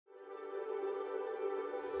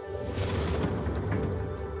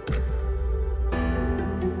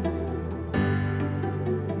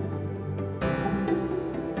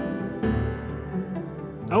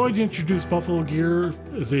I like to introduce Buffalo Gear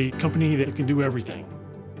as a company that can do everything.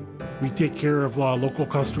 We take care of local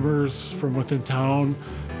customers from within town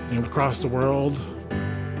and across the world.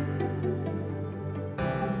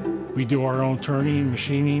 We do our own turning,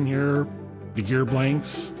 machining here, the gear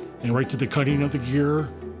blanks, and right to the cutting of the gear.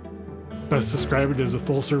 Best describe it as a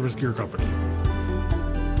full-service gear company.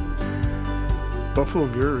 Buffalo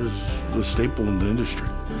Gear is a staple in the industry.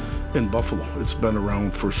 In Buffalo, it's been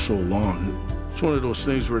around for so long. It's one of those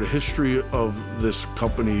things where the history of this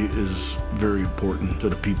company is very important to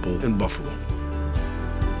the people in Buffalo.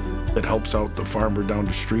 It helps out the farmer down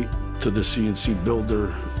the street to the CNC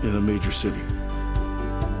builder in a major city.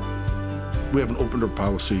 We have an open door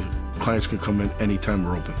policy. Clients can come in anytime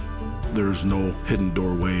we're open. There's no hidden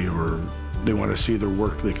doorway, or they want to see their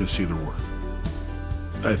work, they can see their work.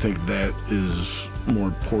 I think that is more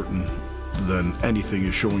important than anything,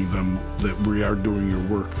 is showing them that we are doing your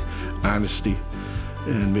work, honesty,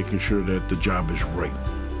 and making sure that the job is right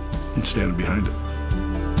and standing behind it.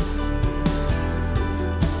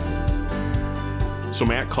 So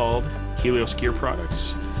Matt called Helios Gear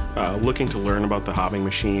Products, looking to learn about the hobbing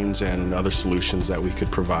machines and other solutions that we could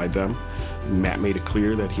provide them. Matt made it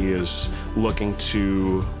clear that he is looking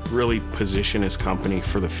to really position his company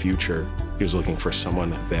for the future. He was looking for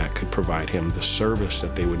someone that could provide him the service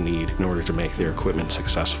that they would need in order to make their equipment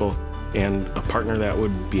successful, and a partner that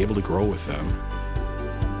would be able to grow with them.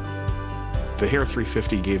 The Hera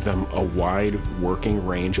 350 gave them a wide working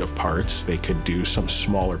range of parts. They could do some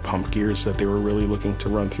smaller pump gears that they were really looking to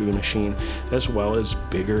run through the machine, as well as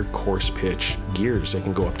bigger coarse pitch gears that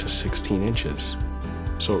can go up to 16 inches.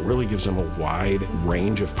 So it really gives them a wide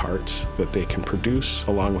range of parts that they can produce,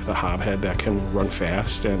 along with a hob head that can run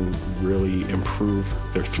fast and really improve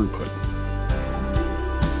their throughput.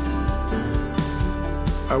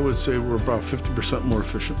 I would say we're about 50% more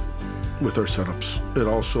efficient with our setups. It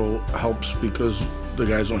also helps because the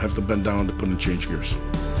guys don't have to bend down to put in change gears.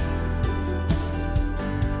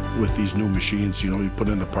 With these new machines, you put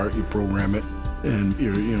in a part, you program it, and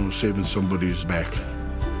you're saving somebody's back.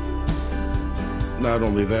 Not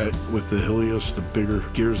only that, with the Helios, the bigger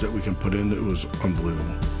gears that we can put in, it was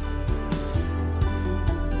unbelievable.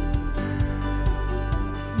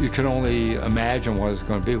 You can only imagine what it's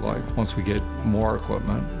going to be like once we get more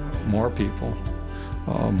equipment, more people,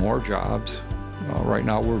 more jobs. Right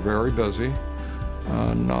now we're very busy.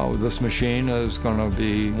 And this machine is going to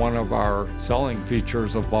be one of our selling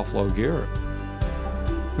features of Buffalo Gear.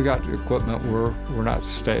 We got the equipment, we're not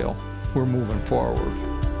stale. We're moving forward.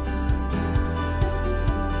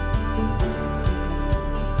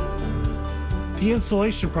 The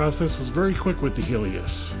installation process was very quick with the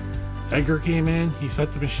Helios. Edgar came in, he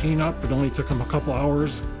set the machine up, it only took him a couple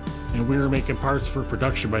hours, and we were making parts for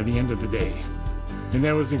production by the end of the day. And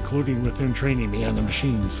that was including with him training me on the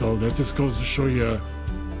machine, so that just goes to show you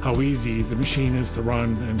how easy the machine is to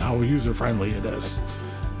run and how user-friendly it is.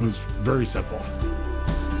 It was very simple.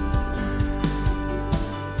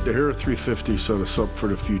 The Hera 350 set us up for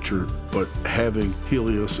the future, but having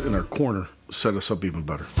Helios in our corner set us up even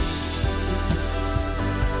better.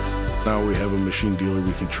 Now we have a machine dealer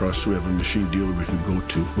we can trust. We have a machine dealer we can go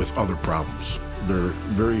to with other problems. They're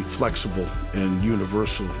very flexible and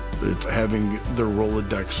universal. Having their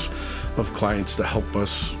Rolodex of clients to help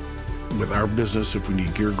us with our business, if we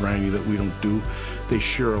need gear grinding that we don't do, they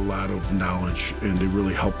share a lot of knowledge and they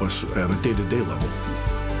really help us at a day-to-day level.